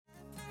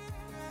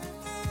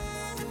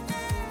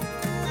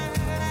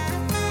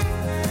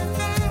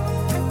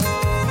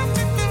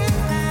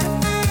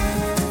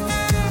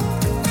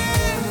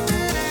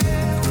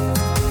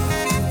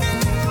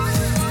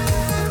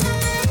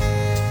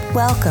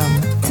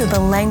Welcome to the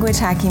Language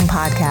Hacking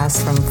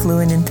Podcast from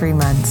Fluent in 3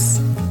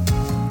 Months.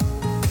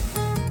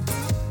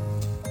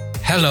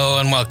 Hello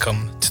and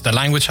welcome to the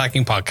Language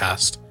Hacking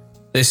Podcast.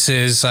 This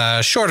is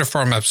a shorter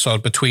form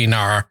episode between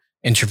our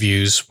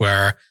interviews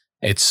where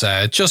it's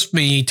just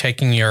me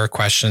taking your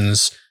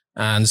questions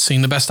and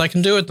seeing the best I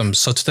can do with them.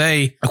 So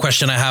today, a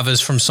question I have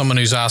is from someone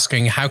who's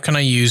asking, how can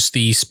I use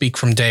the Speak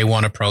from Day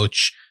One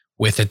approach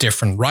with a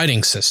different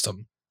writing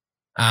system?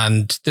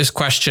 And this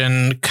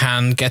question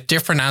can get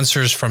different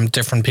answers from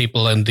different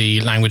people in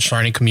the language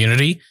learning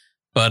community.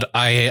 But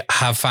I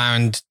have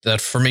found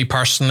that for me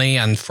personally,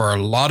 and for a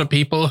lot of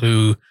people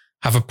who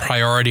have a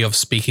priority of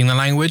speaking the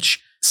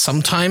language,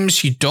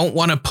 sometimes you don't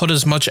want to put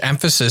as much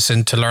emphasis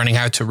into learning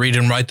how to read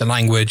and write the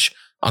language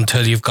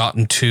until you've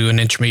gotten to an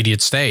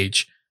intermediate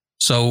stage.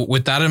 So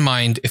with that in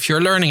mind, if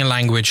you're learning a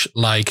language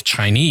like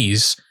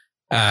Chinese,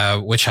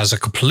 which has a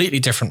completely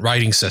different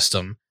writing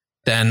system,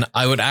 then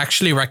I would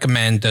actually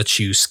recommend that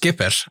you skip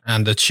it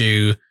and that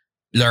you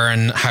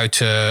learn how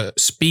to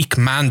speak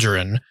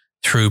Mandarin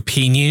through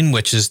Pinyin,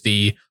 which is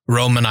the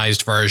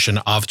Romanized version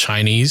of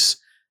Chinese.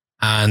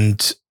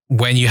 And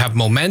when you have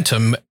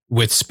momentum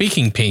with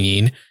speaking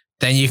Pinyin,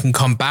 then you can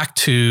come back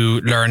to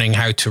learning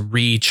how to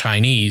read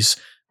Chinese,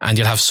 and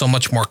you'll have so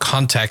much more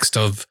context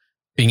of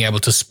being able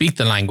to speak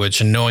the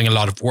language and knowing a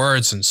lot of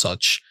words and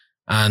such.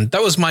 And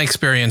that was my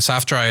experience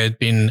after I had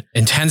been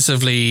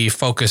intensively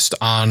focused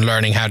on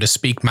learning how to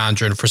speak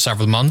Mandarin for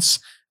several months.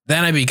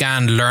 Then I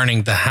began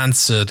learning the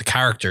Hanzi, the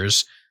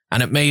characters,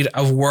 and it made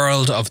a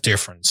world of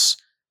difference.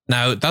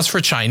 Now, that's for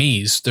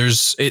Chinese.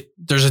 There's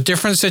a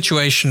different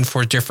situation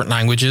for different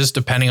languages,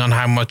 depending on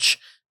how much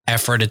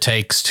effort it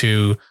takes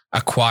to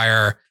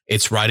acquire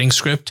its writing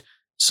script.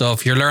 So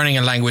if you're learning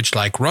a language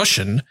like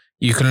Russian,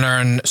 you can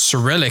learn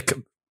Cyrillic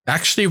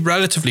actually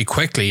relatively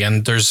quickly.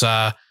 And there's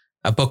a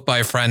book by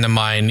a friend of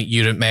mine,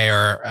 Judith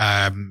Mayer,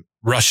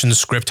 Russian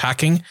Script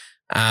Hacking.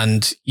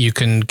 And you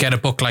can get a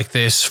book like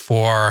this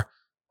for,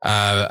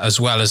 as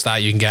well as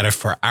that, you can get it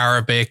for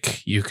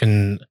Arabic. You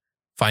can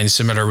find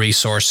similar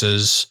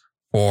resources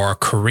for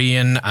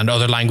Korean and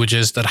other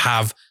languages that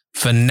have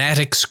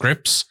phonetic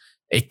scripts.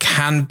 It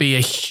can be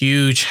a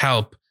huge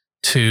help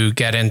to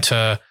get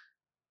into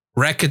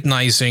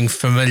recognizing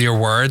familiar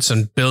words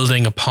and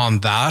building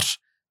upon that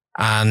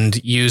and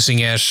using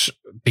it,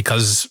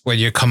 because when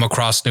you come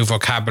across new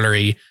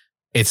vocabulary,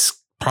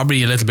 it's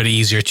probably a little bit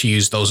easier to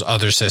use those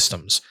other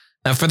systems.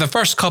 Now, for the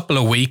first couple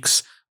of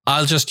weeks,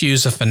 I'll just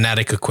use a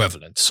phonetic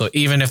equivalent. So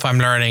even if I'm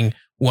learning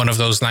one of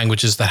those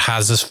languages that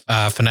has this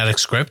phonetic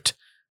script,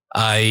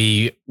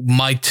 I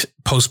might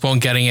postpone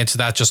getting into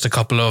that just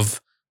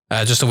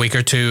a week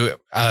or two,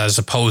 as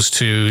opposed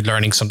to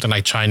learning something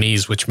like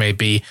Chinese, which may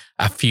be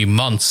a few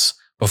months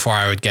before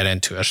I would get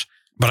into it.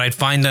 But I'd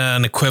find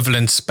an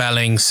equivalent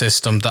spelling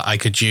system that I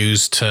could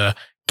use to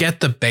get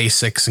the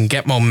basics and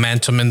get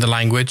momentum in the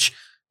language,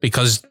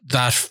 because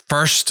that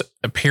first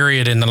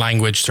period in the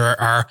language, there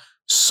are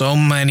so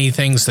many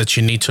things that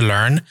you need to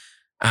learn.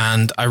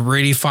 And I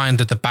really find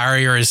that the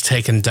barrier is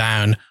taken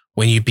down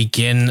when you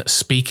begin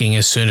speaking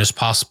as soon as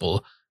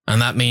possible. And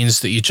that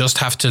means that you just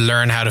have to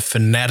learn how to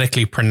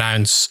phonetically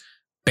pronounce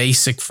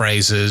basic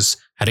phrases,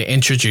 how to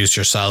introduce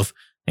yourself,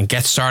 and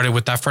get started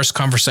with that first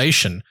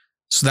conversation.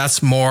 So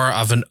that's more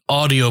of an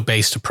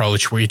audio-based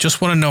approach where you just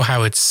want to know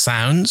how it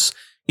sounds.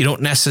 You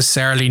don't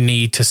necessarily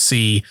need to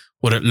see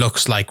what it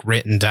looks like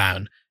written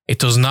down. It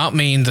does not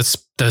mean that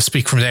the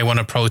Speak from Day One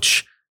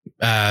approach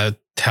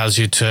tells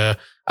you to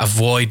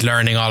avoid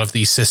learning all of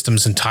these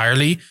systems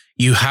entirely.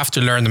 You have to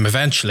learn them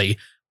eventually,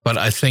 but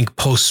I think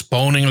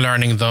postponing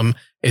learning them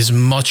is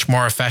much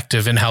more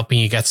effective in helping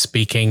you get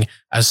speaking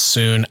as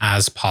soon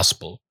as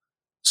possible.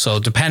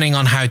 So depending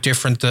on how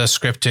different the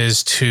script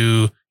is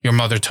to your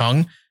mother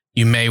tongue,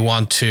 you may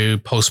want to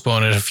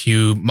postpone it a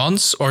few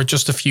months or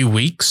just a few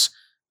weeks,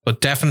 but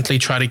definitely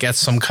try to get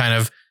some kind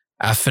of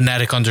a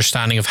phonetic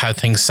understanding of how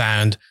things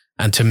sound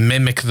and to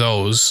mimic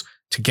those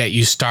to get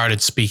you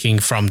started speaking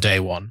from day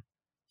one.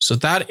 So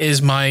that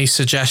is my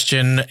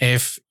suggestion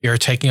if you're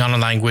taking on a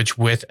language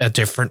with a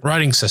different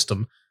writing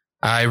system.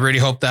 I really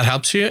hope that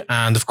helps you.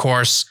 And of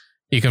course,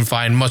 you can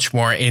find much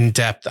more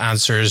in-depth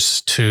answers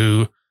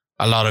to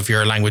a lot of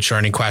your language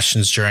learning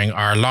questions during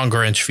our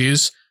longer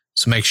interviews.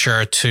 So make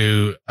sure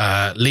to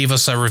leave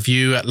us a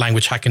review at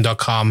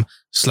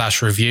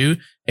languagehacking.com/review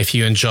if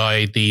you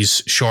enjoy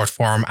these short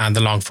form and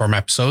the long form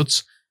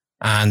episodes.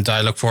 And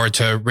I look forward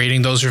to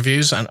reading those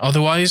reviews. And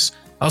otherwise,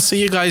 I'll see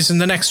you guys in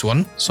the next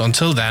one. So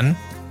until then,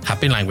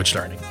 happy language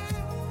learning.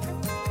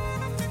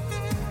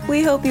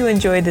 We hope you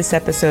enjoyed this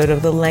episode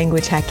of the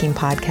Language Hacking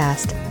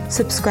Podcast.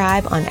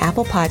 Subscribe on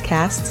Apple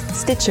Podcasts,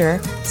 Stitcher,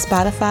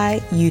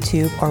 Spotify,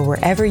 YouTube, or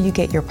wherever you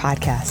get your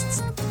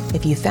podcasts.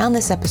 If you found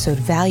this episode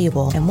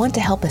valuable and want to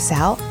help us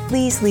out,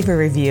 please leave a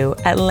review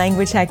at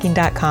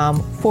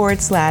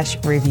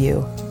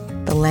languagehacking.com/review.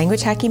 The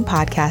Language Hacking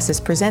Podcast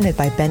is presented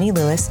by Benny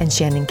Lewis and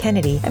Shannon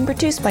Kennedy and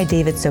produced by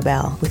David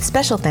Sobel, with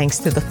special thanks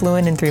to the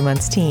Fluent in 3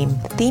 Months team.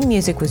 The theme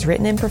music was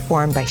written and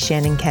performed by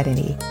Shannon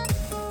Kennedy.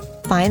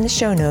 find the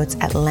show notes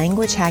at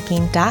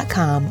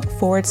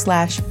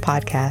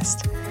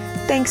languagehacking.com/podcast.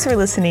 Thanks for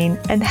listening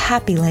and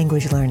happy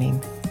language learning.